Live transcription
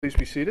Please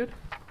be seated.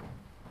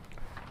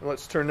 And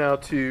let's turn now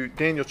to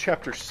Daniel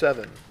chapter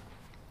 7.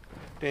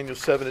 Daniel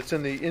 7, it's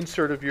in the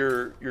insert of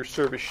your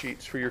service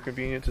sheets for your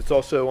convenience. It's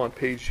also on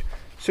page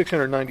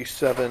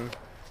 697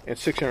 and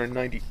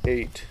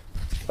 698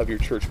 of your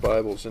church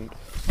Bibles. And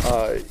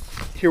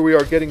here we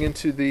are getting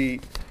into the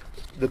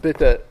bit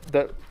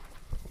that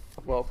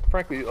well,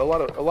 frankly, a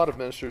lot of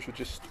ministers would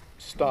just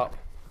stop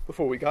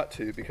before we got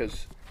to,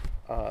 because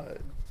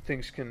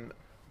things can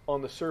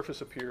on the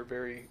surface appear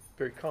very,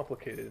 very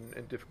complicated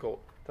and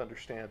difficult to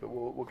understand, but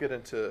we'll get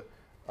into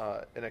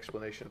an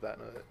explanation of that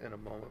in a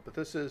moment. But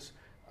this is,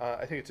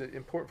 I think it's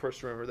important for us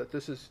to remember that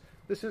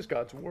this is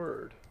God's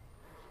Word,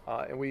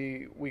 and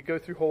we go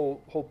through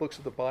whole books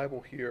of the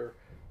Bible here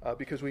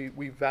because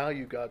we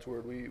value God's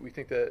Word. We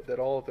think that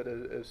all of it,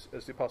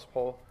 as the Apostle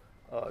Paul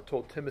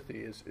told Timothy,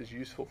 is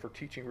useful for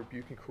teaching,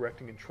 rebuking,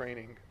 correcting, and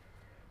training,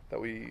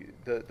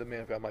 that the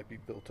man of God might be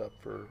built up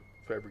for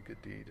every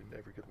good deed and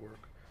every good work.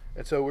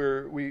 And so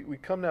we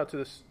come now to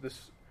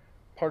this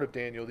part of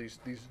Daniel, these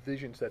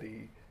visions that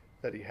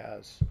he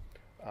has,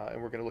 and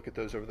we're going to look at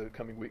those over the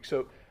coming week.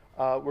 So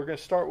we're going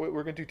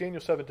to do Daniel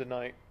 7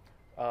 tonight.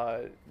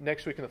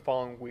 Next week and the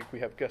following week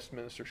we have guest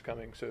ministers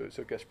coming, so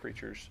guest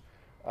preachers,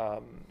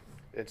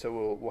 and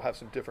so we'll have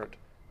some different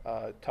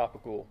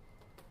topical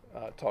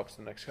talks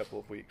the next couple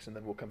of weeks, and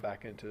then we'll come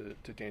back into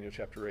Daniel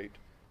chapter 8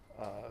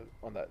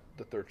 on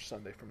the third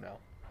Sunday from now.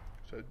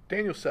 So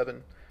Daniel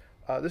 7.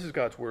 This is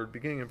God's Word,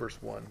 beginning in verse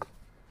 1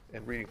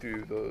 and reading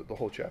through the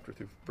whole chapter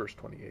through verse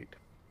 28.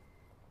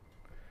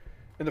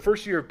 In the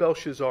first year of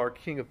Belshazzar,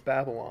 king of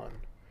Babylon,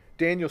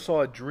 Daniel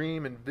saw a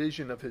dream and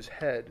vision of his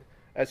head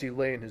as he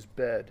lay in his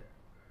bed.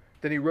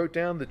 Then he wrote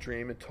down the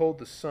dream and told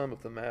the sum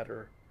of the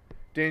matter.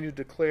 Daniel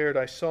declared,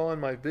 "I saw in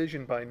my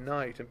vision by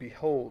night, and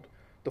behold,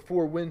 the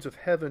four winds of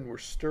heaven were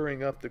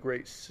stirring up the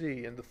great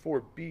sea, and the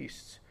four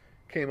beasts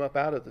came up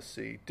out of the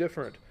sea,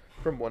 different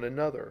from one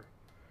another.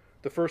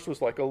 The first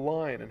was like a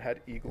lion and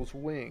had eagle's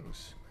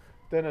wings.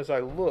 Then as I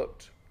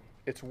looked,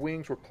 its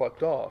wings were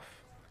plucked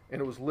off, and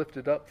it was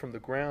lifted up from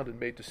the ground and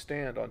made to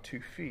stand on 2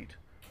 feet,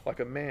 like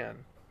a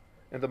man,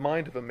 and the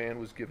mind of a man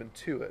was given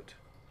to it.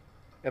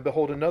 And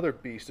behold, another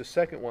beast, a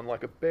second one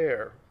like a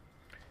bear.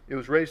 It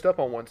was raised up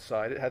on one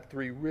side, it had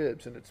 3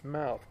 ribs in its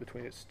mouth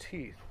between its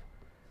teeth,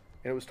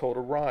 and it was told,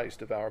 'Arise,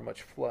 devour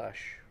much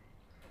flesh.'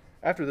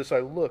 After this I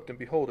looked, and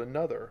behold,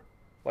 another,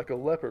 like a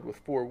leopard with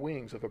 4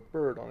 wings of a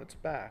bird on its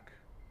back.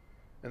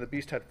 And the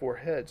beast had 4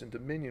 heads, and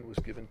dominion was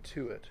given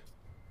to it.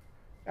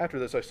 After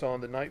this I saw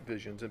in the night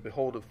visions, and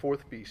behold, a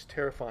 4th beast,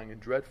 terrifying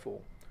and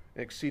dreadful,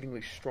 and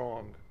exceedingly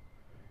strong.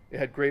 It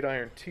had great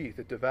iron teeth,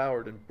 it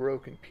devoured and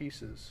broke in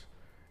pieces,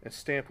 and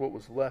stamped what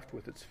was left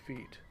with its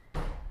feet.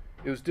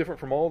 It was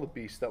different from all the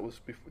beasts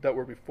that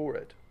were before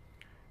it,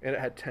 and it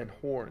had 10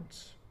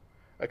 horns.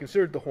 I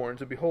considered the horns,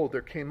 and behold,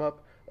 there came up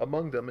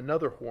among them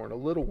another horn, a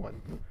little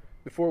one,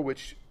 before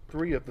which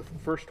 3 of the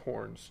first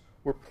horns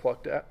were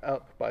plucked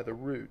up by the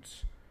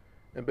roots.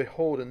 And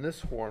behold, in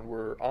this horn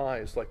were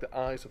eyes like the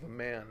eyes of a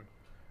man,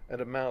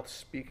 and a mouth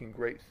speaking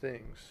great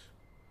things.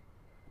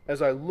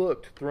 As I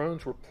looked,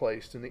 thrones were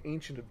placed, and the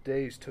Ancient of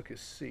Days took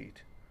his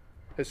seat.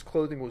 His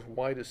clothing was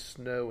white as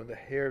snow, and the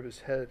hair of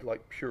his head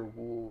like pure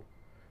wool.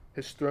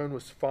 His throne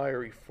was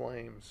fiery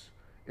flames.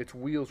 Its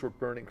wheels were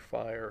burning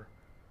fire.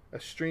 A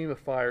stream of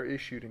fire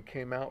issued and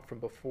came out from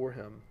before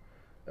him.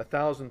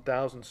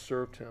 1,000,000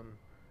 served him,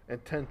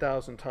 and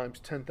 10,000 times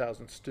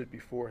 10,000 stood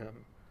before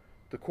him.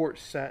 The court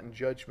sat in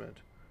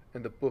judgment,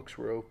 and the books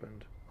were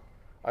opened.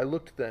 I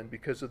looked then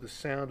because of the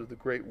sound of the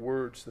great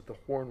words that the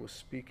horn was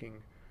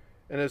speaking.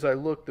 And as I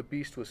looked, the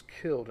beast was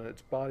killed, and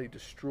its body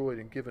destroyed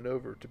and given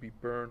over to be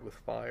burned with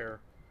fire.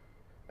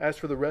 As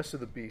for the rest of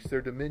the beasts, their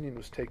dominion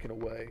was taken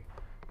away,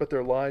 but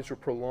their lives were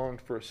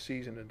prolonged for a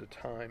season and a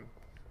time.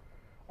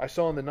 I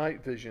saw in the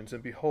night visions,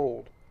 and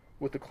behold,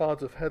 with the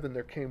clouds of heaven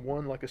there came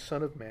one like a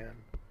son of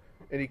man.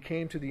 And he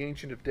came to the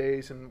Ancient of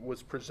Days and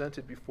was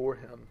presented before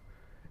him.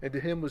 And to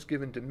him was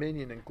given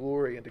dominion and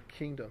glory and a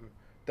kingdom,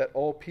 that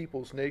all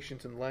peoples,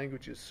 nations, and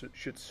languages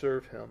should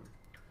serve him.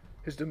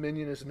 His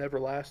dominion is an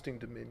everlasting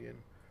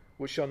dominion,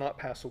 which shall not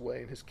pass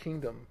away, and his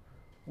kingdom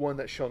one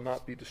that shall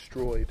not be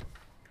destroyed.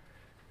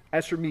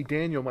 As for me,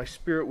 Daniel, my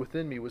spirit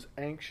within me was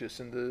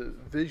anxious, and the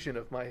vision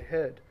of my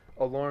head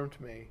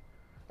alarmed me.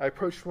 I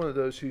approached one of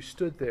those who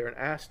stood there and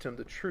asked him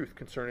the truth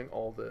concerning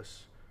all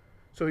this.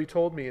 So he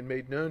told me and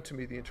made known to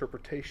me the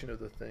interpretation of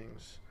the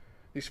things.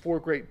 These 4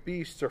 great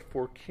beasts are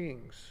 4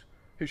 kings,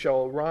 who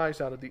shall arise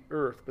out of the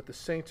earth, but the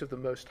saints of the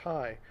Most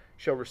High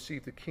shall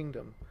receive the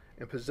kingdom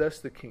and possess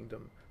the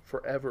kingdom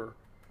forever,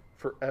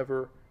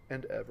 forever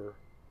and ever.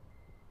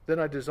 Then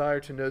I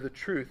desired to know the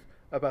truth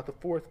about the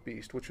 4th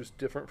beast, which was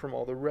different from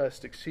all the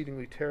rest,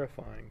 exceedingly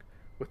terrifying,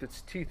 with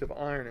its teeth of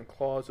iron and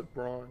claws of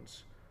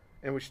bronze,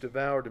 and which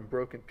devoured and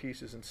broke in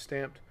pieces and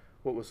stamped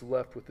what was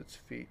left with its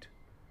feet.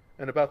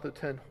 And about the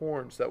 10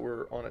 horns that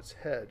were on its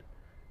head,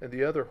 and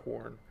the other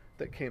horn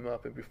that came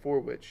up, and before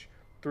which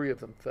 3 of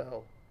them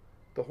fell.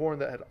 The horn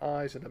that had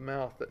eyes and a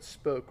mouth that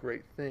spoke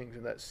great things,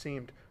 and that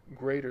seemed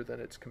greater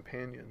than its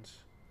companions.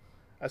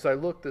 As I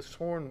looked, this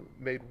horn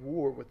made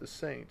war with the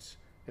saints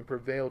and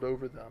prevailed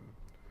over them,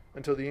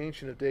 until the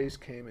Ancient of Days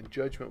came and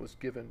judgment was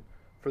given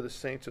for the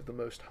saints of the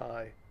Most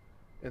High,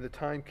 and the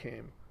time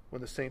came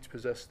when the saints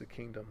possessed the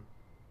kingdom.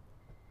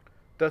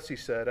 Thus he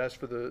said, as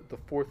for the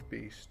fourth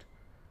beast,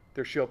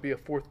 there shall be a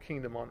fourth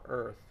kingdom on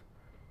earth,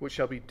 which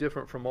shall be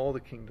different from all the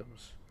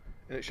kingdoms,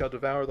 and it shall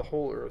devour the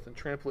whole earth, and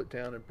trample it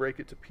down, and break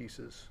it to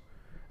pieces.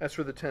 As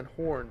for the 10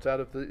 horns, out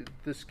of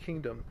this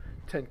kingdom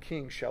 10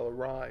 kings shall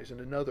arise, and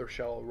another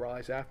shall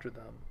arise after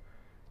them.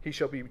 He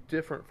shall be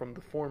different from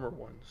the former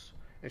ones,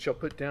 and shall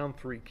put down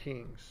 3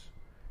 kings.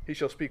 He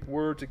shall speak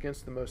words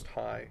against the Most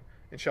High,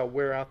 and shall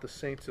wear out the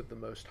saints of the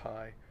Most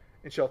High,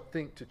 and shall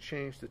think to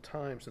change the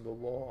times and the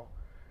law,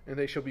 and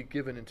they shall be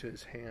given into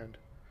his hand,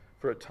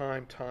 for a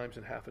time, times,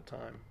 and half a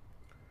time.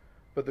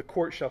 But the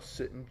court shall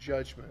sit in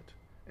judgment,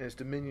 and his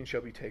dominion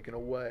shall be taken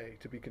away,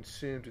 to be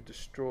consumed and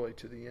destroyed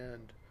to the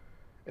end.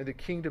 And the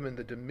kingdom and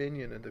the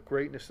dominion and the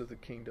greatness of the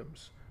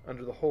kingdoms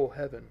under the whole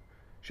heaven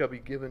shall be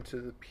given to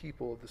the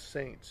people of the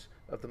saints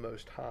of the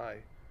Most High.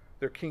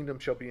 Their kingdom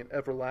shall be an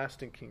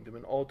everlasting kingdom,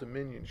 and all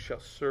dominions shall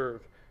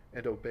serve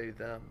and obey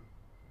them.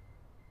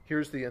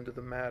 Here's the end of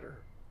the matter.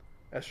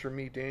 As for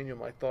me, Daniel,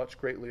 my thoughts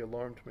greatly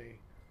alarmed me,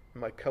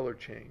 and my color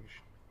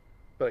changed.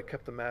 But I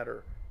kept the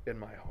matter in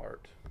my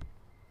heart.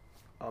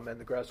 Amen.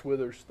 The grass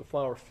withers, the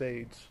flower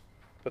fades,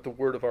 but the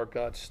word of our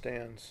God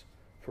stands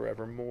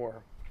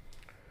forevermore.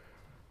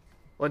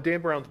 Well, in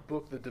Dan Brown's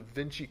book, The Da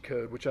Vinci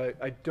Code, which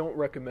I don't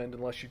recommend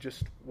unless you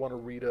just want to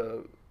read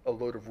a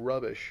load of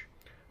rubbish,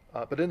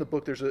 but in the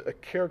book there's a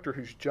character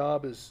whose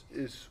job is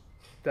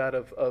that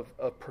of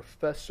a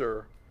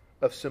professor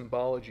of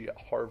symbology at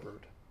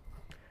Harvard.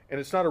 And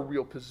it's not a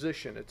real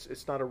position,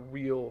 it's not a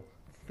real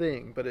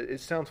thing, but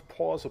it sounds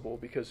plausible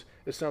because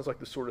it sounds like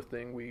the sort of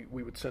thing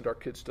we would send our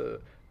kids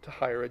to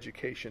higher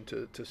education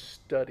to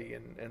study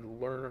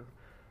and learn,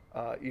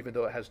 even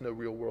though it has no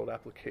real world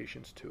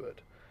applications to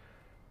it.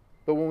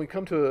 But when we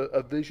come to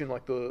a vision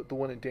like the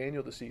one in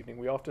Daniel this evening,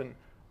 we often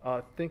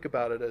think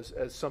about it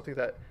as something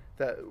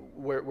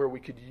where we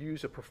could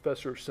use a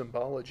professor of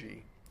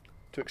symbology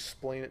to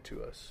explain it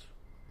to us.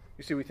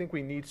 You see, we think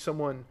we need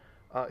someone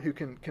who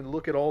can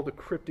look at all the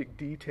cryptic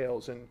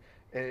details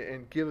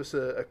and give us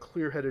a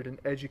clear-headed and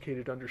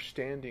educated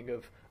understanding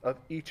of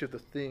each of the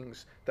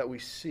things that we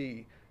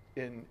see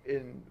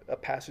in a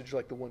passage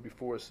like the one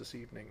before us this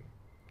evening.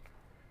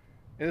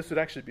 And this would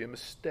actually be a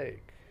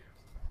mistake.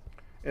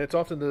 And it's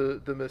often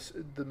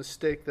the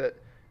mistake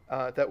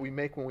that we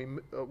make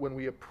when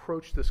we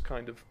approach this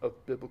kind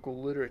of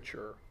biblical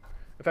literature.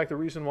 In fact, the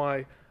reason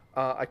why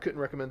I couldn't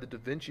recommend the Da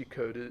Vinci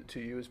Code to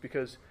you is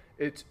because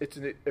it's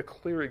a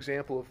clear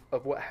example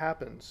of what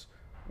happens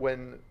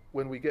when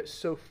we get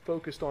so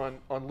focused on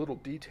little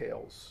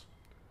details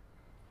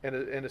and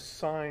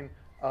assign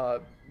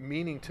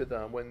meaning to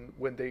them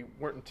when they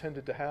weren't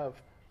intended to have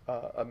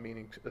a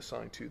meaning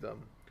assigned to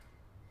them.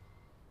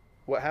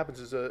 What happens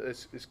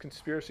is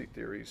conspiracy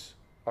theories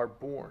are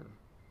born.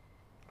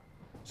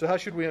 So how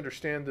should we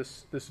understand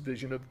this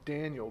vision of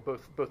Daniel,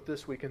 both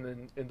this week and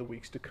then in the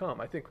weeks to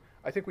come? I think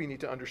we need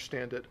to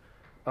understand it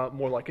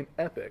more like an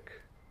epic.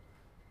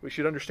 We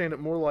should understand it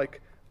more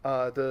like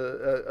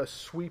a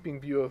sweeping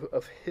view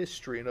of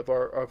history and of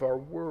our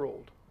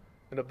world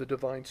and of the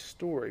divine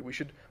story. We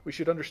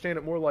should understand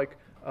it more like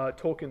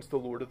Tolkien's The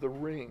Lord of the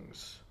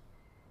Rings.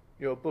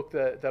 A book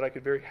that I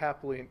could very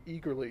happily and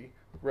eagerly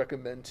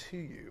recommend to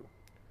you.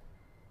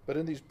 But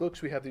in these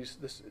books we have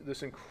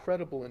this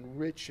incredible and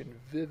rich and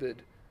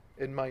vivid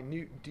and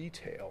minute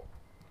detail.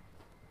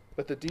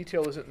 But the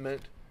detail isn't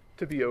meant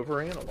to be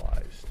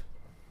overanalyzed.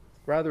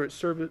 Rather, it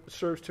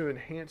serves to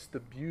enhance the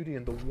beauty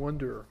and the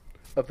wonder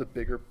of the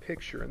bigger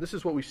picture. And this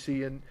is what we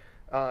see in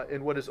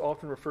what is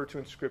often referred to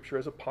in Scripture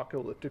as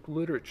apocalyptic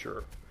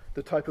literature,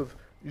 the type of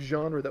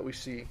genre that we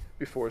see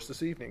before us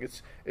this evening.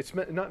 It's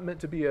not meant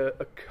to be a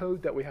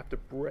code that we have to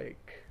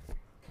break.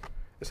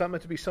 It's not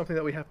meant to be something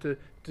that we have to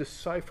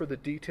decipher the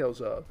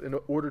details of in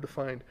order to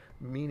find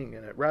meaning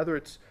in it. Rather,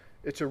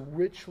 it's a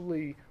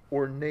richly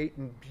ornate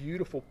and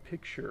beautiful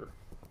picture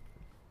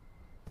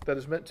that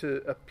is meant to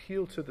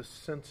appeal to the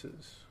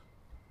senses.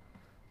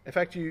 In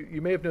fact,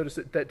 you may have noticed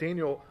that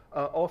Daniel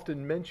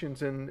often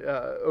mentions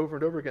over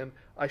and over again,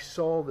 I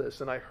saw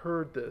this and I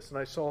heard this, and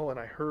I saw and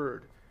I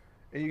heard.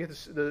 And you get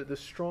the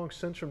strong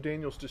sense from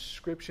Daniel's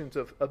descriptions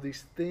of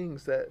these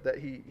things that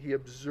he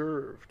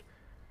observed.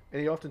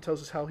 And he often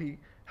tells us how he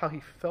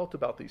felt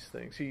about these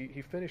things.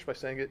 He finished by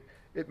saying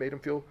it made him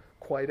feel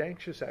quite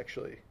anxious,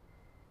 actually.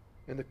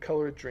 And the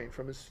color had drained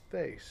from his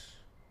face.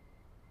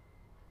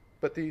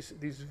 But these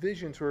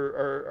visions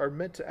are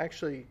meant to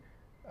actually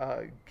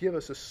give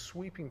us a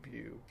sweeping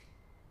view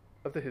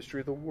of the history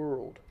of the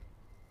world.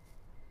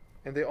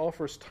 And they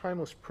offer us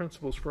timeless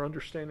principles for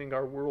understanding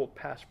our world,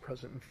 past,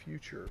 present, and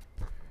future.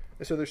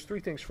 And so there's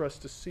 3 things for us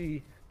to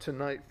see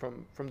tonight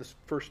from this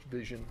first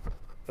vision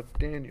of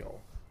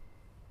Daniel.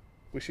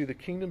 We see the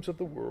kingdoms of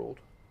the world.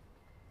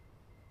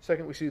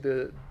 Second, we see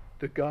the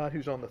God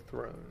who's on the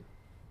throne.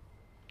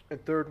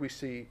 And third, we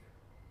see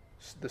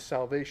the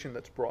salvation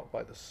that's brought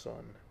by the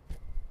Son.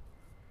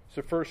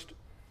 So first,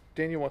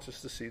 Daniel wants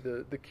us to see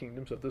the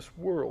kingdoms of this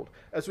world.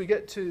 As we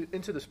get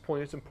into this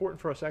point, it's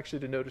important for us actually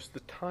to notice the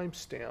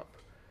timestamp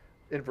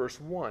in verse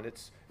 1.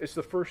 It's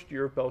the first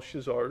year of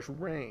Belshazzar's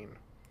reign.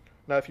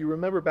 Now, if you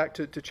remember back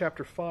to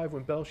chapter 5,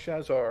 when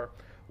Belshazzar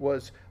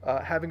was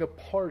having a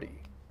party,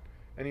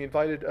 and he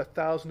invited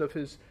 1,000 of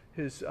his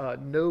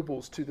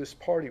nobles to this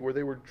party where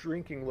they were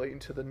drinking late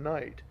into the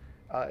night,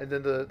 and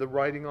then the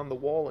writing on the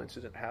wall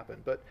incident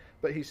happened.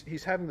 But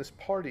he's having this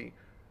party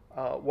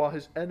while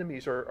his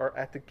enemies are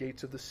at the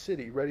gates of the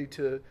city, ready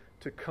to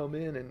come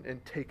in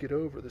and take it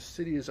over. The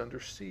city is under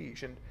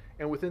siege,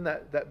 and within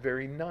that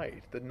very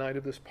night, the night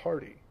of this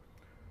party,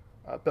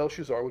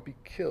 Belshazzar would be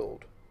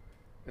killed,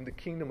 and the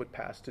kingdom would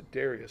pass to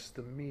Darius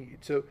the Mede.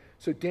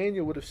 So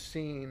Daniel would have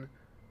seen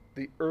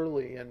the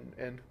early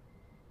and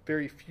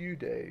very few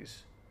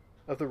days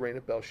of the reign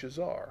of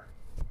Belshazzar,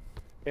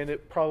 and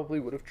it probably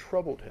would have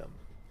troubled him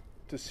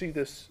to see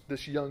this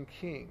young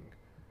king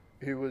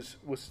who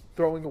was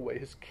throwing away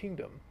his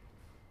kingdom.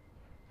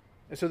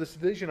 And so this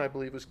vision, I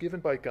believe, was given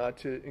by God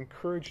to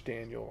encourage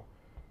Daniel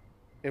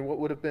in what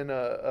would have been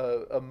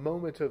a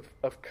moment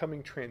of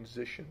coming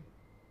transition.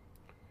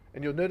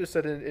 And you'll notice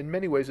that in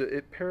many ways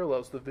it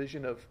parallels the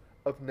vision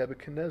of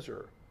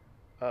Nebuchadnezzar,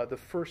 the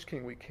first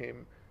king we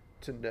came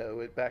to know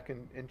it back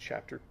in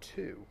chapter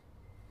 2.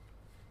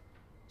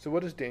 So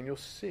what does Daniel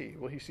see?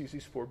 Well, he sees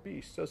these 4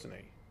 beasts, doesn't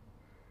he?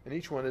 And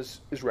each one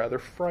is rather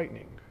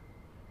frightening.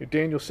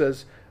 Daniel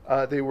says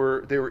they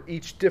were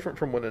each different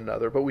from one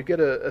another, but we get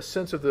a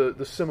sense of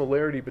the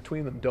similarity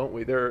between them, don't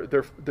we?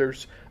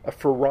 There's a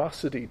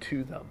ferocity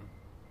to them.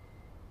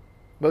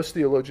 Most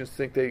theologians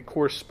think they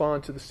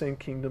correspond to the same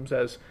kingdoms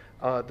as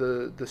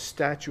the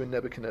statue in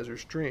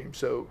Nebuchadnezzar's dream.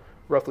 So,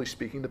 roughly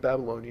speaking, the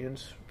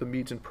Babylonians, the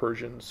Medes and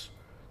Persians,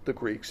 the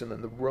Greeks, and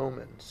then the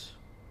Romans.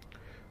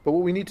 But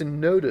what we need to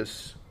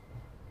notice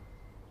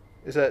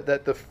is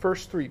that the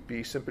first 3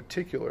 beasts in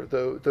particular,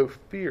 though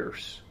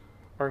fierce,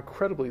 are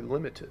incredibly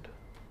limited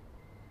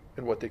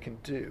in what they can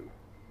do.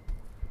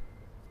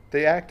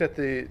 They act at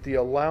the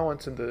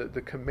allowance and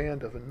the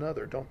command of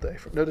another, don't they?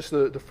 Notice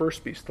the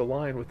first beast, the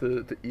lion with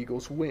the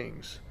eagle's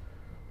wings.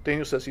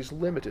 Daniel says he's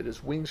limited.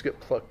 His wings get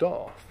plucked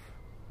off.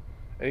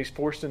 And he's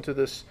forced into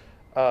this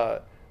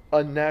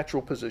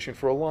unnatural position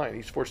for a lion.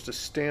 He's forced to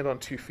stand on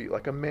 2 feet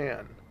like a man.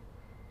 And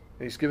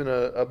he's given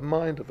a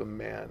mind of a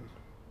man.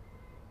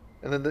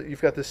 And then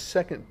you've got this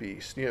second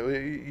beast.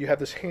 You have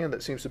this hand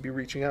that seems to be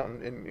reaching out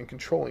and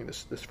controlling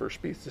this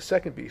first beast. The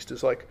second beast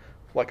is like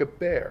a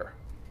bear.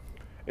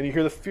 And you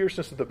hear the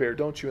fierceness of the bear,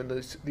 don't you? And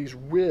these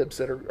ribs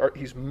that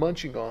he's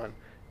munching on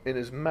in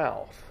his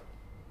mouth.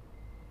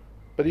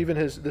 But even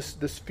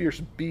this fierce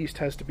beast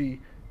has to be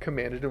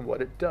commanded in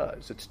what it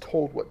does. It's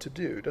told what to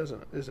do,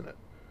 isn't it?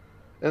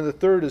 And the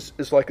third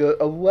is like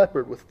a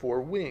leopard with 4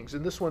 wings.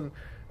 And this one,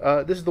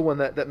 this is the one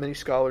that many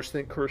scholars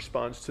think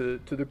corresponds to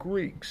the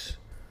Greeks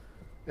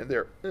and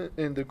they're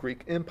in the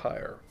Greek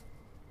Empire.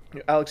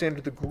 Alexander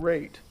the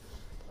Great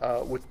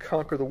would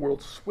conquer the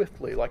world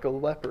swiftly like a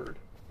leopard,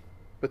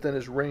 but then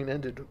his reign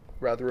ended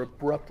rather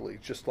abruptly,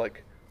 just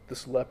like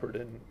this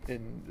leopard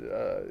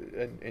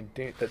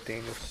that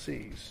Daniel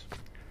sees.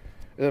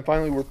 And then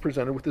finally we're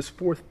presented with this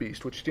 4th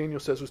beast, which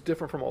Daniel says was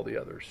different from all the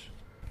others.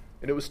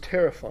 And it was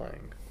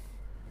terrifying.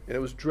 And it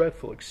was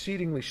dreadful,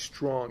 exceedingly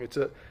strong. It's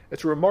a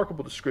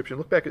remarkable description.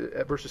 Look back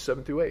at verses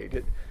 7 through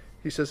 8.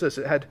 He says this: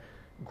 it had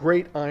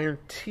great iron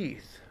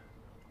teeth.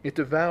 It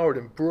devoured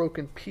and broke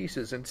in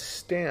pieces and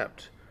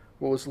stamped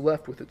what was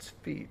left with its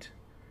feet.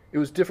 It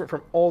was different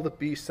from all the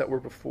beasts that were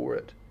before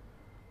it.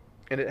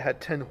 And it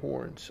had 10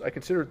 horns. I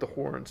considered the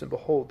horns, and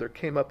behold, there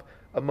came up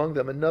among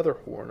them another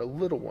horn, a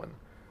little one,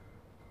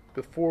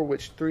 before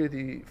which 3 of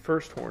the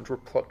first horns were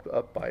plucked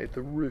up by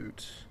the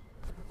roots.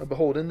 And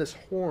behold, in this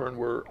horn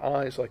were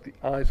eyes like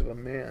the eyes of a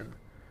man,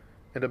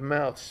 and a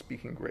mouth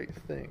speaking great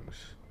things.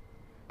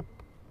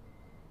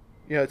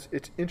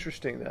 It's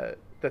interesting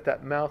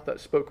that mouth that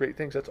spoke great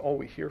things, that's all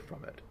we hear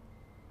from it,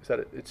 is that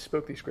it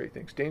spoke these great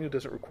things. Daniel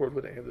doesn't record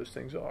what any of those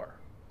things are,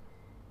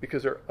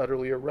 because they're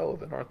utterly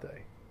irrelevant, aren't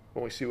they,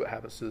 when we see what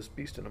happens to this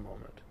beast in a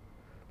moment.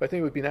 But I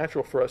think it would be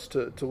natural for us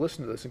to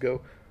listen to this and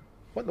go,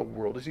 what in the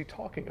world is he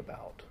talking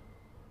about?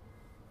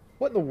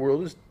 What in the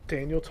world is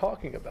Daniel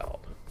talking about?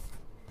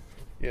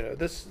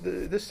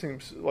 This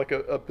seems like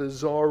a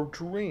bizarre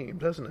dream,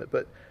 doesn't it?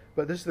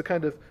 But this is the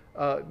kind of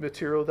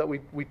material that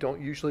we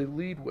don't usually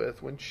lead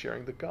with when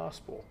sharing the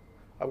gospel.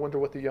 I wonder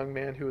what the young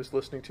man who is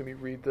listening to me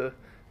read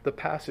the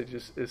passage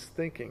is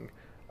thinking.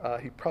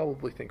 He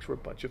probably thinks we're a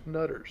bunch of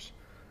nutters.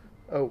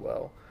 Oh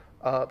well.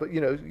 But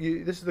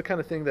this is the kind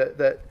of thing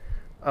that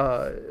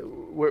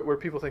where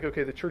people think,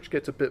 okay, the church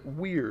gets a bit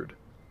weird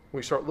when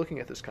we start looking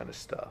at this kind of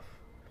stuff.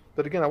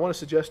 But again, I want to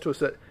suggest to us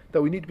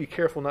that we need to be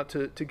careful not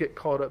to get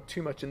caught up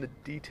too much in the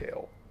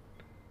detail,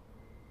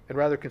 and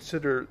rather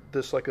consider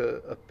this like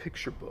a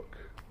picture book.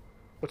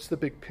 What's the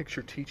big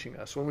picture teaching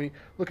us? When we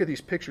look at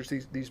these pictures,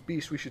 these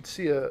beasts, we should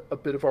see a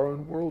bit of our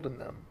own world in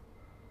them,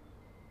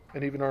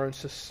 and even our own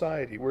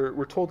society.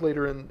 We're told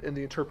later in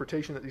the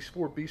interpretation that these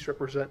 4 beasts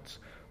represents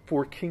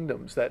 4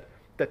 kingdoms that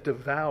that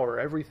devour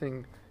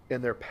everything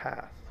in their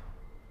path.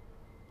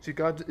 See,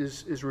 God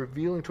is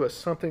revealing to us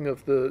something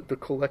of the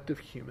collective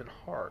human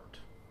heart,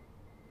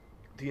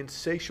 the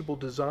insatiable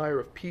desire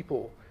of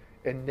people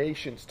and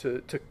nations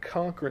to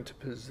conquer and to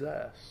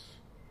possess.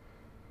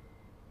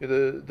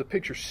 The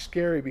picture's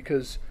scary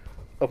because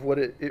of what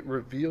it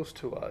reveals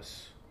to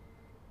us.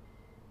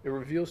 It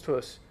reveals to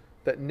us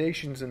that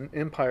nations and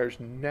empires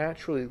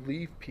naturally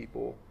leave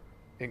people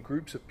and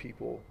groups of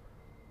people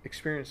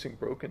experiencing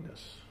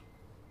brokenness.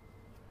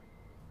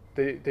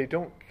 They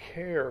don't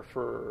care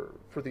for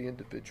the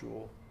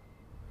individual.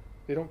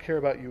 They don't care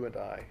about you and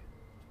I.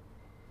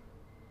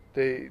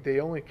 They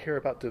only care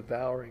about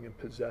devouring and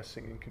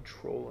possessing and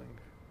controlling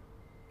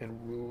and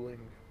ruling.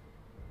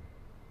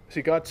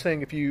 See, God's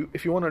saying if you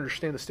want to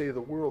understand the state of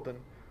the world,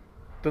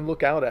 then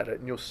look out at it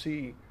and you'll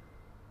see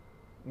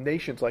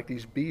nations like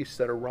these beasts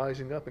that are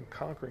rising up and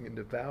conquering and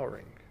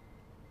devouring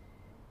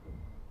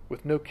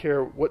with no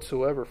care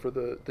whatsoever for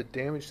the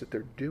damage that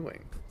they're doing.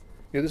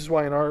 This is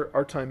why in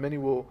our time many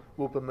will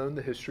bemoan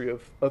the history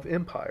of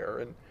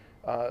empire,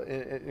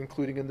 and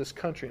including in this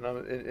country,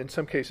 and in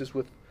some cases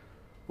with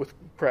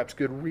perhaps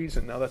good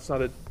reason. Now that's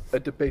not a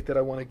debate that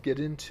I want to get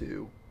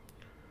into,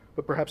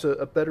 but perhaps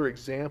a better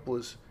example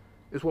is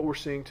what we're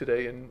seeing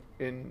today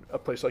in a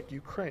place like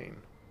Ukraine,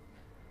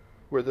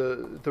 where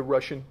the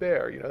Russian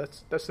bear,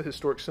 that's the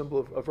historic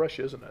symbol of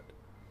Russia, isn't it?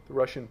 The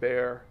Russian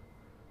bear,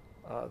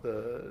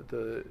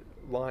 the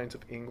lions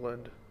of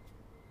England,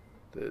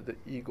 the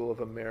eagle of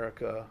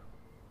America,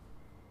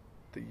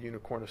 the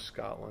unicorn of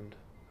Scotland.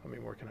 I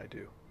mean, what can I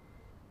do?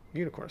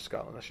 Unicorn of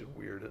Scotland, that's just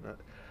weird, isn't it?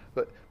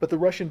 But the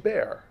Russian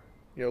bear,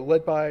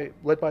 led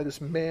by this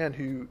man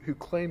who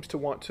claims to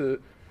want to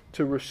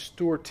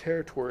restore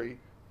territory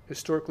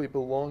historically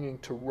belonging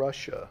to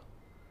Russia,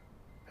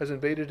 has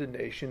invaded a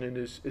nation and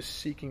is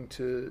seeking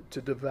to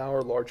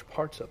devour large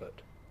parts of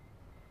it.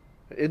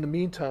 In the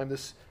meantime,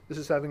 this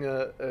is having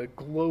a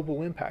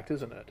global impact,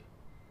 isn't it?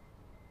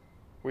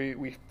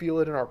 We feel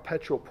it in our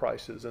petrol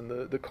prices and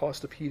the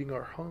cost of heating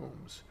our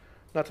homes,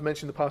 not to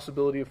mention the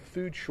possibility of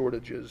food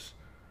shortages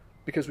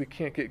because we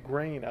can't get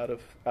grain out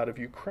of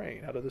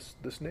Ukraine, out of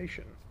this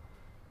nation.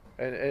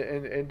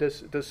 And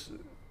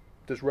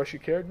does Russia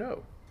care?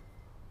 No,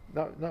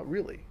 not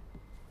really.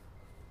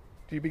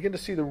 Do you begin to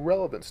see the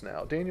relevance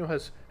now? Daniel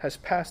has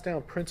passed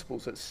down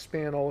principles that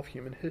span all of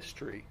human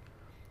history,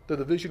 though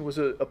the vision was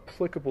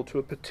applicable to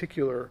a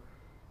particular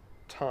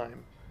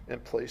time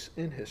and place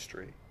in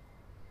history.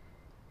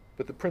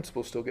 But the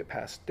principles still get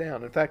passed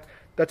down. In fact,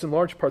 that's in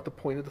large part the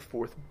point of the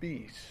fourth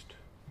beast.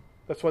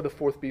 That's why the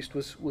fourth beast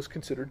was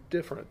considered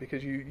different,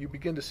 because you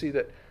begin to see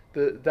that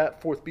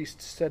that fourth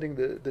beast setting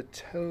the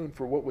tone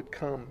for what would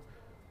come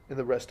in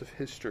the rest of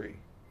history.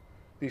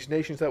 These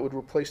nations that would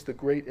replace the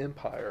great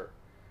empire,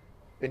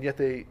 and yet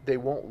they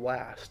won't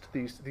last.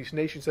 These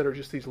nations that are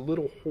just these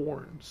little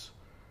horns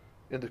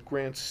in the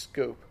grand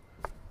scope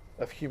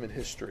of human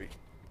history.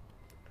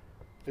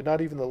 And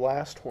not even the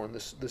last horn,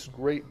 this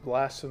great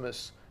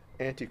blasphemous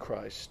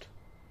Antichrist,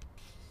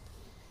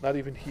 not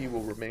even he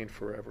will remain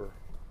forever.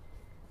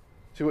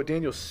 See, what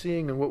Daniel's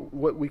seeing and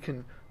what we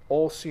can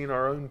all see in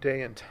our own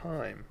day and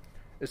time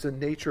is the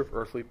nature of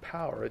earthly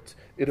power.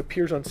 It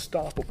appears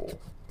unstoppable,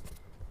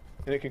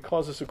 and it can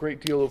cause us a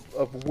great deal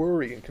of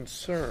worry and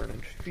concern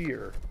and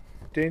fear.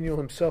 Daniel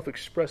himself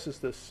expresses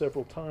this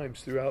several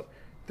times throughout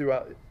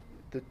the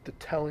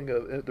telling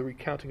of the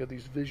recounting of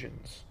these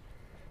visions.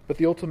 But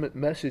the ultimate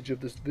message of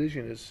this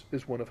vision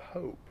is one of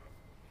hope.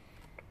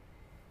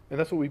 And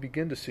that's what we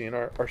begin to see in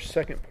our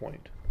second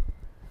point,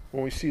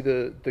 when we see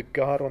the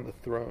God on the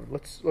throne.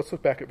 Let's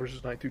look back at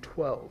verses 9 through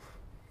 12.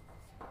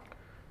 It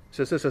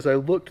says this: "As I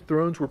looked,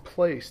 thrones were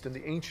placed, and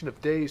the Ancient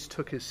of Days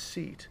took his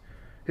seat.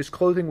 His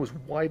clothing was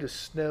white as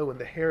snow, and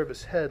the hair of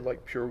his head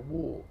like pure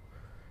wool.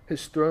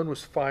 His throne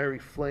was fiery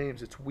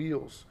flames, its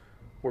wheels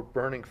were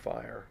burning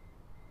fire.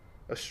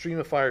 A stream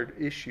of fire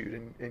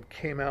issued and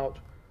came out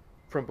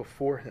from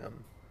before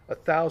him.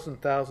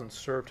 1,000,000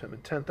 served him,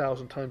 and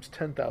 10,000 times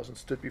 10,000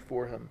 stood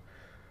before him.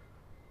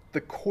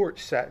 The court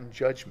sat in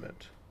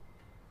judgment,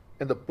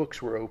 and the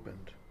books were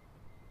opened.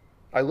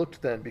 I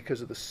looked then because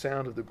of the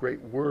sound of the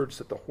great words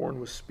that the horn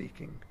was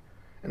speaking.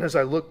 And as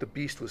I looked, the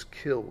beast was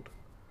killed,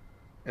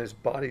 and his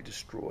body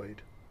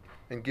destroyed,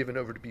 and given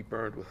over to be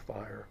burned with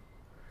fire.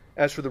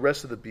 As for the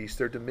rest of the beasts,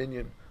 their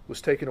dominion was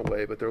taken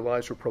away, but their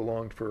lives were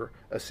prolonged for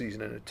a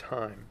season and a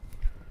time."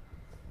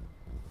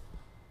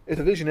 If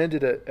the vision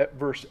ended at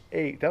verse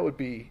 8, that would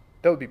be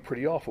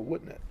pretty awful,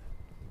 wouldn't it?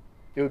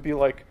 It would be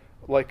like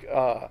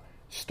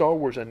Star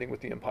Wars ending with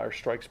The Empire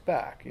Strikes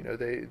Back.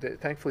 They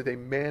thankfully they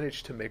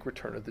managed to make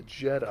Return of the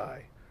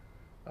Jedi.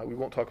 We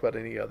won't talk about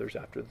any others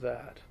after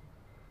that.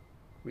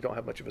 We don't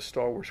have much of a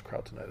Star Wars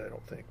crowd tonight, I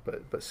don't think.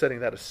 But setting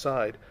that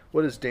aside,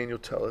 what does Daniel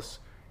tell us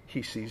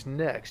he sees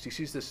next? He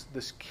sees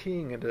this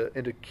king and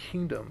a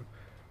kingdom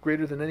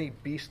greater than any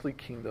beastly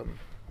kingdom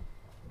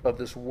of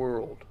this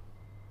world.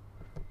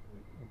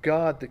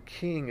 God, the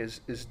King,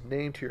 is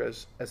named here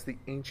as the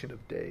Ancient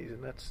of Days,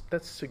 and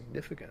that's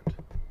significant.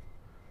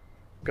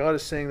 God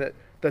is saying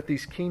that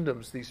these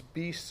kingdoms, these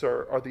beasts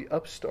are the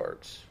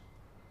upstarts,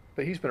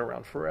 but he's been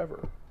around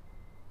forever.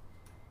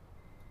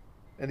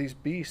 And these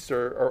beasts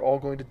are all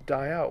going to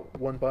die out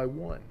one by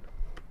one.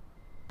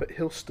 But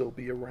he'll still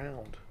be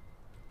around.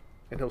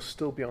 And he'll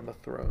still be on the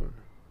throne.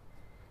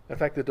 In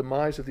fact, the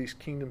demise of these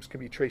kingdoms can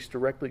be traced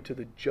directly to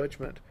the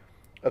judgment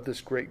of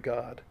this great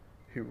God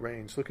who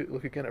reigns. Look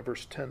again at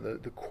verse 10.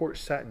 The court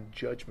sat in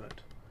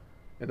judgment,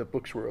 and the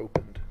books were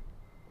opened.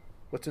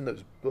 What's in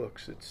those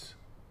books? It's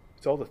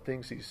all the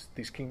things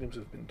these kingdoms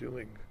have been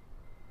doing.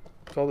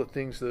 It's all the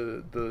things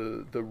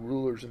the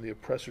rulers and the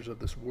oppressors of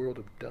this world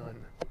have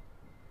done.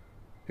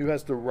 Who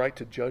has the right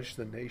to judge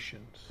the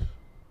nations?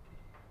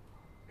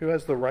 Who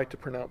has the right to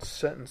pronounce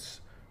sentence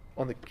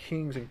on the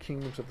kings and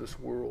kingdoms of this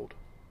world?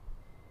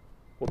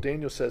 Well,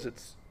 Daniel says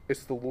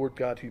it's the Lord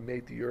God who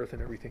made the earth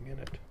and everything in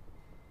it,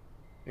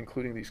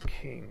 including these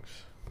kings.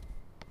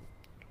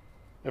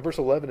 And verse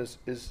 11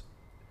 is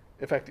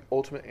in fact, the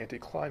ultimate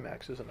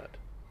anticlimax, isn't it?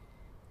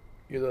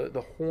 You know,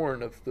 the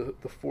horn of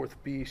the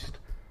fourth beast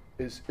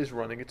is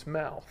running its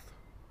mouth.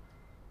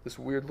 This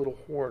weird little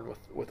horn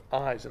with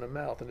eyes and a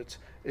mouth, and it's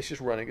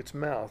just running its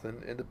mouth,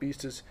 and the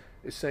beast is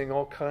saying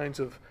all kinds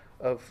of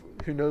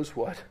who knows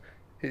what.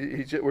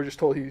 We're just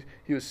told he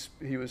was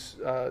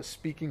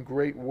speaking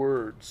great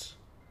words.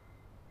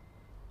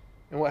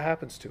 And what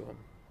happens to him?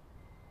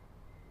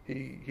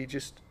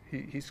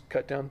 He's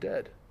cut down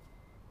dead.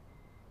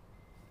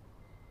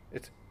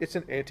 It's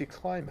an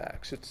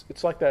anticlimax.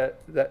 It's like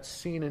that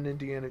scene in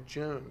Indiana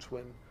Jones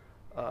when,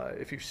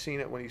 if you've seen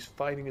it, when he's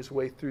fighting his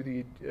way through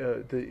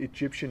the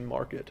Egyptian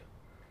market,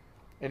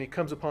 and he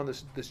comes upon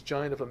this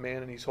giant of a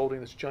man, and he's holding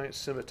this giant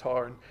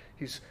scimitar, and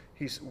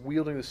he's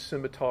wielding this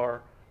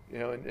scimitar, you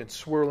know, and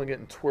swirling it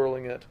and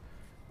twirling it,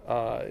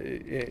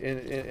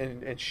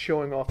 and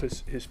showing off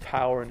his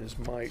power and his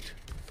might.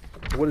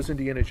 What does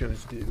Indiana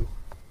Jones do?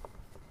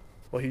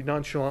 Well, he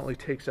nonchalantly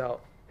takes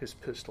out his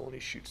pistol and he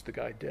shoots the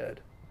guy dead.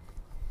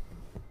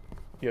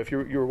 You know, if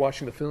you were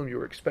watching the film, you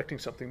were expecting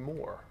something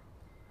more.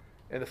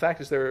 And the fact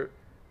is there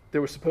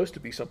was supposed to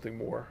be something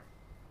more.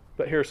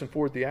 But Harrison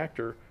Ford, the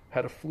actor,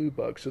 had a flu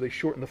bug, so they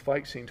shortened the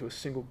fight scene to a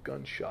single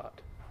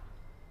gunshot.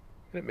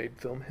 And it made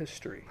film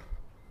history.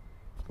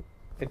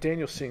 And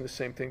Daniel's seeing the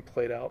same thing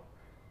played out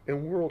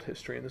in world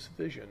history in this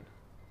vision.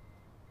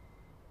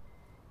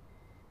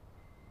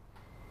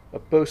 A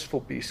boastful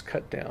beast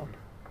cut down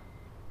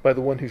by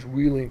the one who's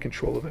really in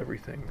control of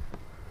everything,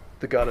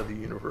 the God of the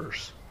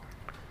universe.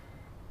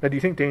 Now, do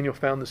you think Daniel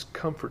found this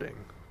comforting?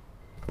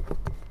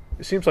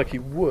 It seems like he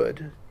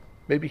would.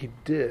 Maybe he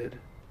did.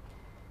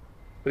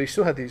 But he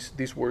still had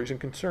these worries and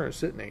concerns,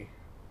 didn't he?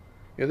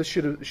 You know, this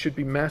should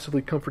be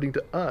massively comforting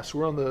to us.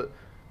 We're on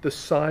the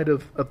side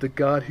of the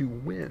God who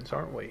wins,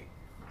 aren't we?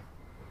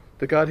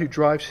 The God who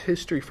drives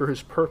history for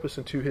his purpose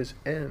and to his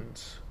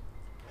ends.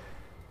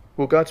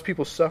 Will God's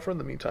people suffer in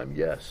the meantime?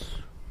 Yes.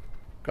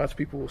 God's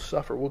people will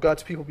suffer. Will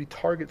God's people be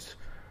targets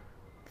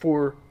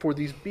for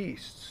these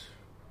beasts,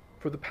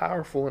 for the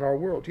powerful in our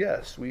world?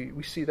 Yes,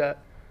 we see that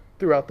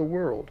throughout the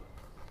world.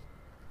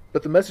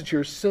 But the message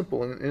here is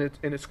simple, and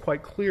it's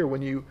quite clear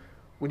when you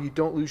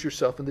don't lose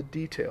yourself in the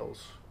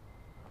details.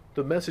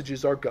 The message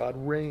is our God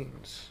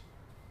reigns.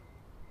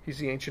 He's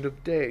the Ancient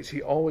of Days.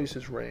 He always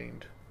has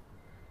reigned.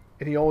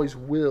 And he always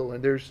will.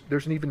 And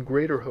there's an even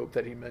greater hope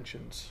that he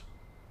mentions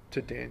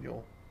to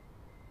Daniel,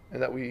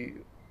 and that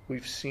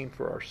we've seen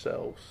for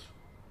ourselves.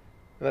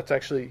 And that's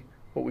actually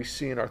what we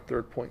see in our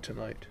third point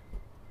tonight.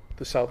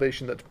 The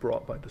salvation that's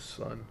brought by the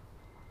Son.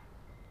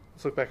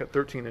 Let's look back at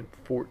 13 and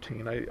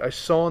 14. I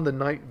saw in the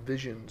night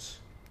visions,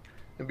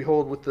 and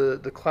behold, with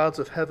the clouds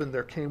of heaven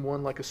there came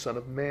one like a son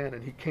of man,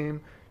 and he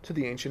came to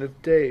the Ancient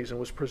of Days and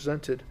was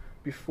presented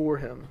before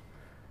him.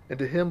 And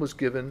to him was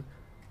given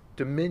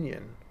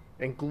dominion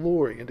and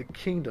glory and a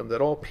kingdom,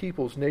 that all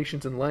peoples,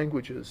 nations, and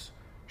languages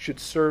should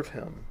serve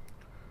him.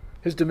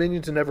 His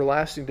dominion is an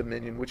everlasting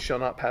dominion which shall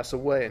not pass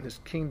away, and his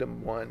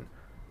kingdom one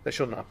that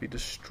shall not be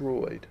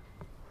destroyed.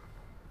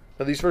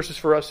 Now, these verses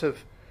for us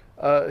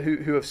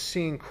who have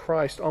seen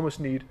Christ almost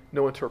need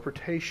no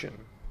interpretation.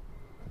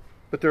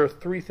 But there are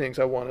three things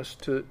I want us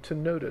to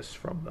notice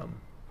from them.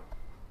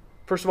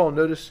 First of all,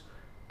 notice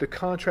the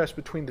contrast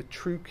between the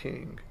true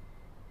king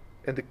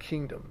and the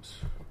kingdoms.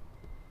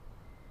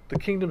 The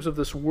kingdoms of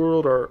this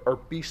world are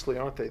beastly,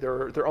 aren't they?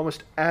 They're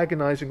almost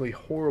agonizingly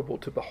horrible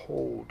to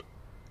behold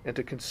and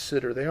to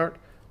consider.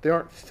 They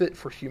aren't fit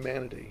for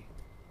humanity.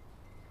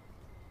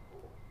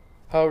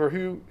 However,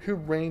 who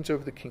reigns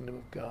over the kingdom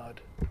of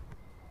God?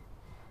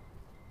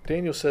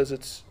 Daniel says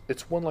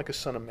it's one like a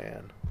son of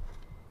man.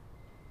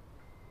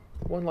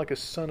 One like a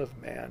son of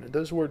man. And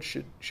those words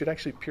should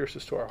actually pierce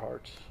us to our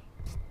hearts.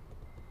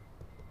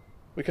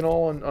 We can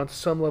all on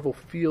some level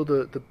feel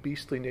the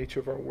beastly nature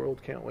of our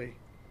world, can't we?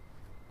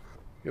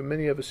 You know,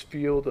 many of us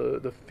feel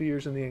the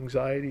fears and the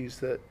anxieties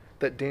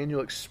that Daniel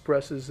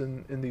expresses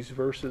in these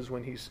verses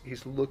when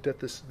he's looked at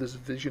this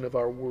vision of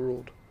our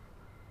world.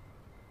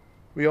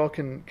 We all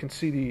can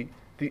see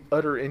the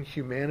utter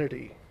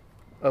inhumanity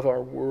of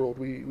our world.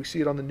 We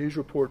see it on the news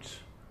reports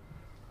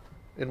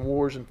in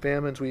wars and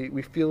famines.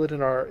 We feel it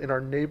in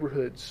our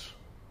neighborhoods,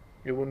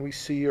 when we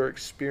see or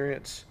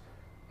experience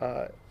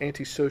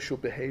antisocial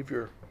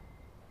behavior.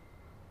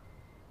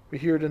 We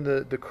hear it in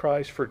the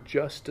cries for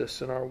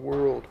justice in our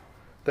world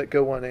that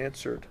go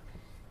unanswered,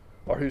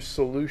 or whose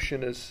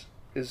solution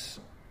is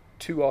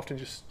too often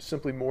just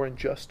simply more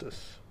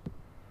injustice.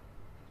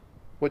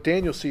 What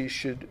Daniel sees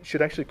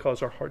should actually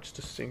cause our hearts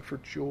to sing for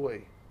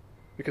joy,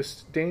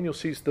 because Daniel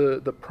sees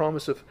the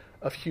promise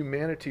of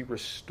humanity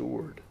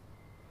restored.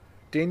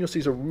 Daniel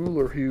sees a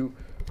ruler who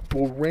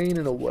will reign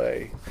in a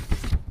way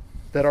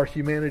that our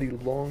humanity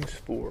longs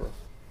for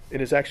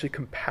and is actually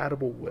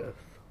compatible with.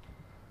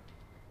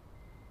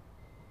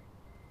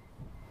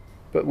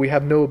 But we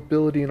have no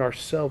ability in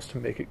ourselves to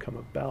make it come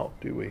about,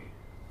 do we?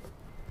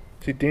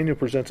 See, Daniel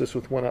presents us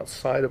with one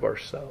outside of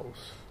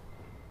ourselves.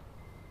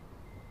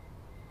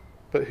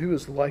 But who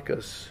is like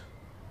us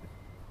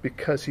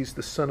because he's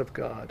the Son of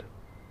God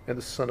and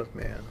the Son of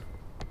Man.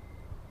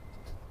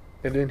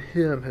 And in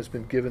him has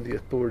been given the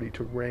authority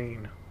to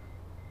reign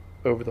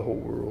over the whole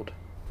world.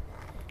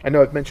 I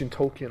know I've mentioned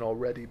Tolkien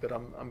already, but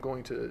I'm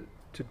going to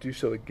do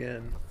so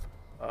again,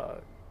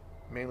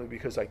 mainly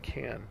because I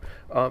can.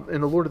 In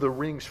The Lord of the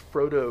Rings,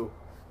 Frodo,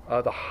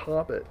 the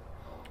Hobbit,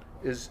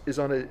 is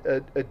on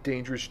a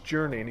dangerous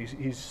journey, and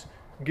he's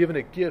given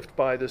a gift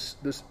by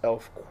this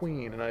elf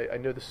queen. And I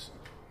know this,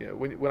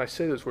 when I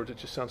say those words, it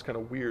just sounds kind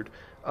of weird.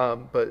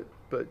 But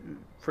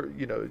for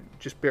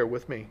just bear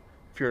with me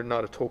if you're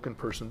not a Tolkien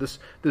person.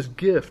 This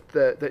gift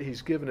that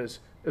he's given is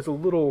a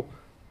little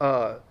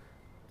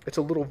it's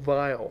a little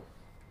vial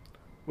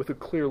with a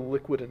clear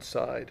liquid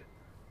inside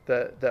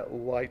that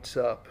lights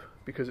up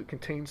because it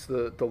contains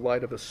the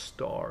light of a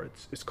star.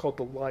 It's called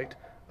the light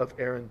of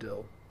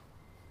Arendelle.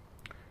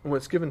 And when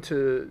it's given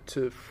to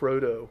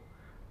Frodo,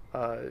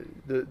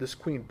 this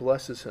queen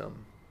blesses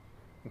him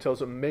and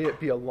tells him, "May it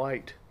be a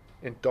light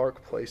in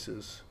dark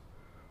places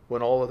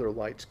when all other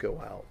lights go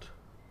out."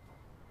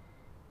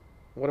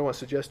 What I want to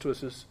suggest to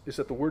us is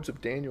that the words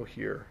of Daniel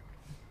here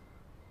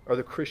are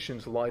the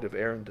Christian's light of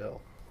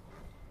Arendelle.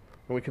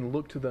 And we can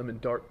look to them in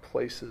dark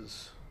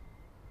places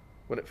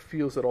when it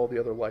feels that all the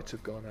other lights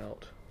have gone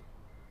out.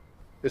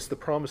 It's the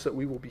promise that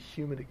we will be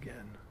human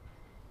again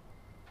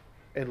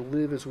and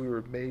live as we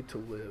were made to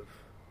live,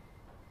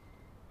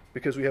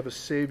 because we have a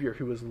Savior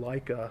who is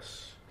like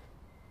us.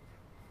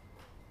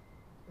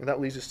 And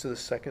that leads us to the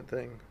second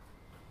thing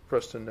for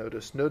us to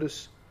notice.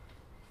 Notice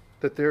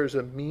that there is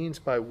a means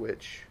by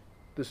which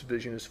this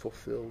vision is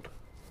fulfilled.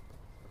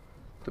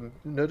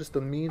 Notice the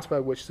means by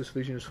which this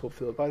vision is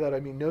fulfilled. By that I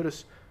mean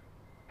notice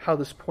how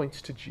this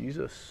points to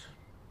Jesus.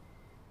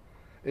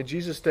 In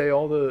Jesus' day,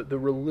 all the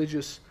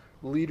religious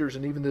leaders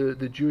and even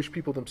the Jewish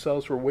people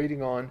themselves were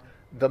waiting on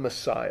the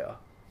Messiah.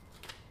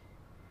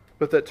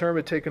 But that term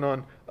had taken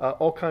on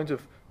all kinds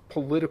of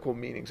political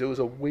meanings. It was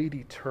a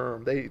weighty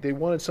term. They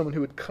wanted someone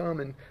who would come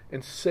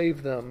and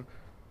save them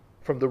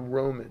from the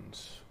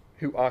Romans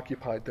who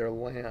occupied their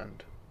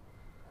land.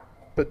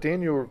 But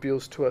Daniel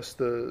reveals to us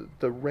the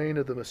reign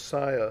of the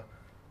Messiah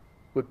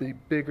would be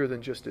bigger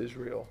than just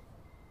Israel.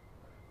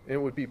 And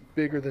it would be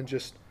bigger than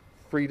just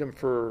freedom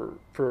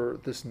for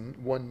this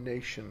one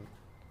nation.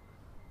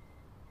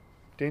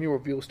 Daniel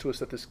reveals to us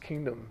that this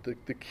kingdom,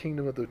 the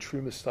kingdom of the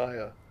true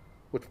Messiah,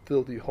 would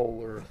fill the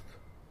whole earth.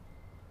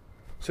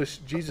 So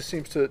Jesus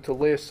seems to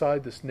lay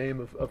aside this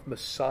name of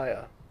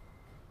Messiah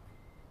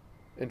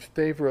in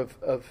favor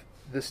of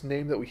this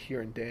name that we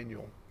hear in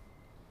Daniel,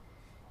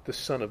 the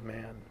Son of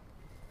Man.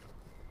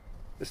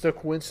 It's no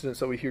coincidence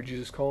that we hear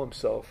Jesus call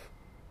himself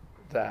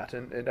that.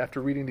 And after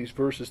reading these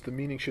verses, the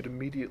meaning should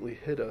immediately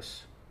hit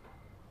us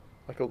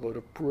like a load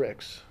of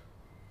bricks.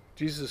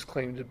 Jesus is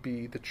claiming to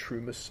be the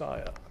true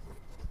Messiah,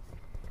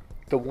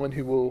 the one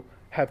who will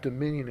have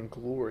dominion and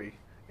glory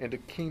and a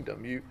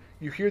kingdom.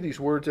 You hear these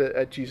words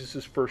at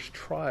Jesus' first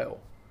trial,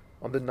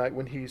 on the night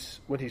when he's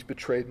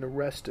betrayed and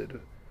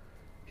arrested.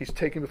 He's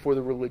taken before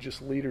the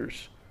religious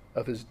leaders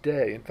of his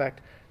day. In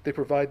fact, they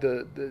provide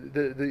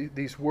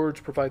these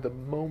words provide the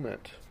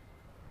moment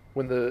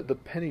when the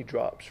penny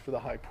drops for the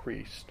high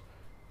priest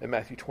in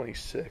Matthew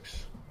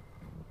 26.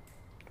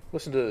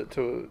 Listen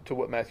to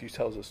what Matthew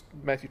tells us.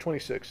 Matthew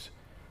 26,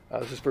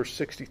 this is verse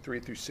 63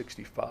 through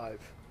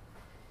 65.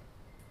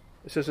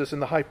 It says this,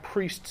 "And the high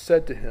priest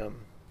said to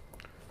him,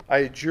 'I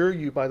adjure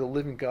you by the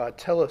living God,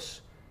 tell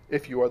us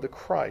if you are the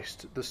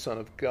Christ, the Son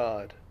of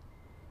God.'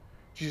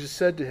 Jesus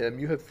said to him,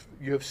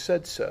 'You have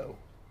said so.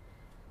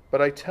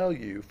 But I tell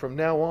you, from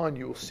now on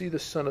you will see the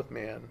Son of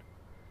Man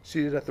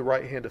seated at the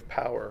right hand of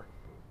power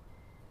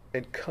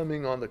and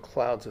coming on the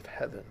clouds of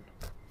heaven.'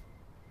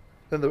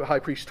 Then the high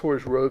priest tore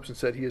his robes and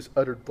said, 'He has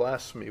uttered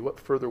blasphemy. What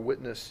further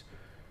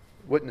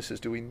witnesses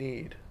do we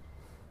need?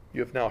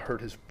 You have now heard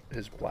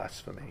his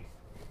blasphemy.'"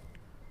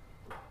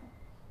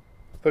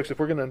 Folks, if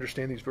we're going to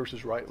understand these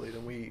verses rightly,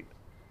 then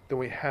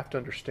we have to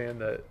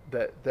understand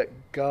that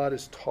God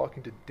is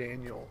talking to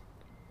Daniel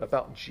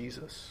about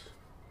Jesus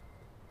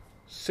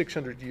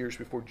 600 years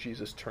before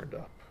Jesus turned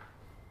up.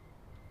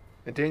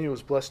 And Daniel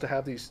was blessed to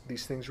have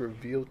these things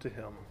revealed to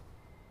him.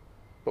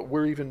 But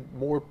we're even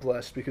more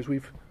blessed because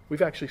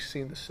we've actually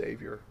seen the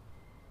Savior.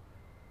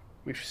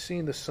 We've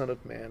seen the Son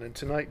of Man. And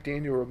tonight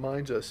Daniel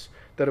reminds us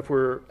that if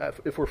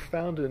we're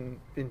found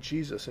in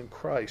Jesus, in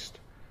Christ,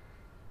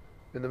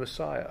 in the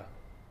Messiah,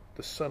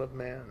 the Son of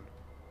Man,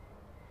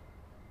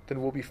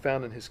 then we'll be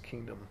found in his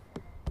kingdom.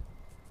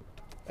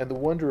 And the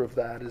wonder of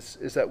that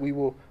is that we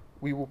will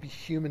be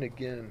human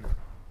again,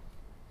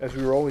 as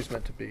we were always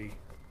meant to be.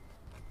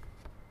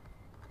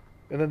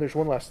 And then there's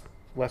one last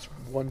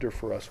wonder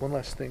for us, one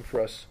last thing for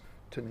us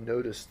to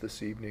notice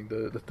this evening.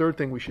 The third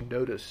thing we should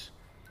notice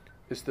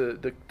is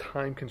the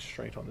time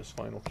constraint on this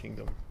final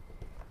kingdom.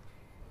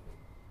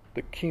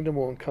 The kingdom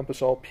will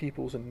encompass all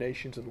peoples and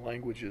nations and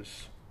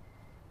languages,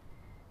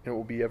 and it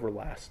will be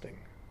everlasting.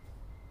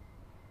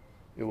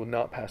 It will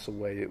not pass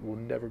away. It will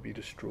never be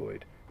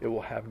destroyed. It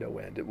will have no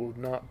end. It will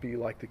not be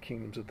like the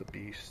kingdoms of the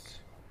beasts.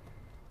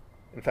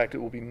 In fact, it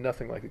will be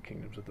nothing like the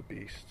kingdoms of the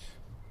beasts,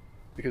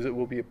 because it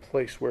will be a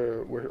place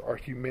where our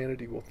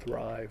humanity will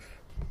thrive,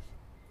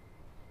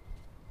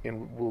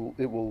 and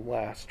it will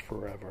last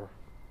forever.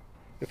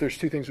 If there's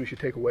two things we should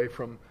take away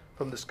from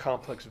this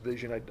complex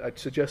vision, I'd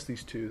suggest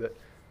these two,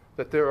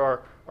 that there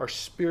are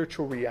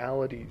spiritual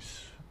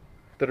realities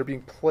that are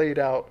being played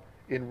out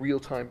in real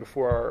time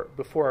before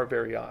our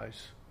very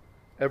eyes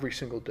every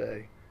single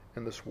day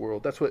in this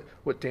world. That's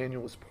what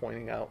Daniel was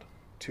pointing out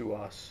to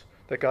us,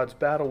 that God's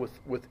battle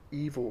with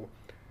evil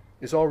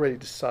is already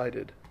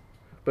decided,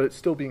 but it's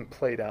still being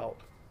played out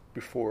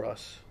before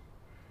us.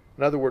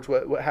 In other words,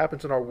 what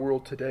happens in our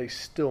world today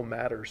still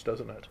matters,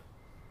 doesn't it?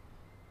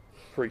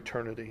 For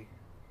eternity.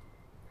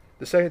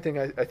 The second thing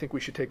I think we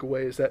should take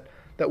away is that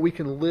we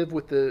can live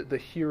with the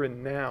here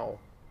and now,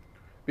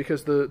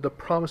 because the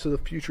promise of the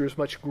future is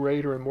much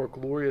greater and more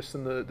glorious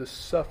than the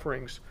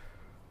sufferings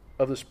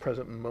of this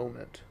present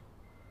moment.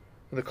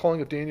 And the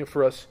calling of Daniel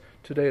for us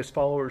today as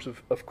followers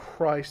of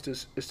Christ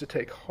is to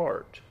take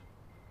heart,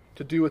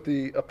 to do what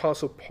the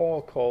Apostle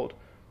Paul called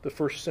the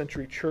first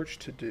century church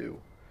to do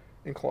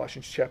in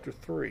Colossians chapter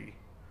 3,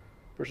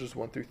 verses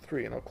 1 through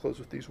 3. And I'll close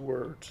with these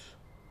words.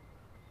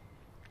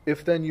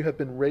 If then you have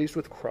been raised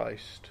with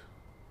Christ,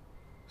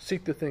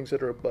 seek the things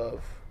that are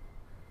above,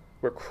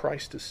 where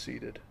Christ is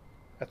seated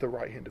at the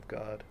right hand of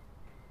God.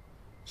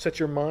 Set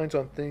your minds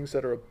on things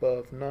that are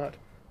above, not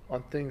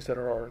on things that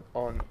are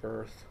on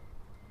earth.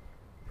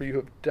 For you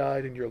have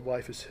died, and your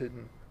life is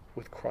hidden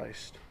with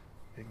Christ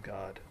in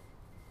God.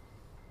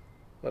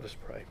 Let us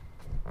pray.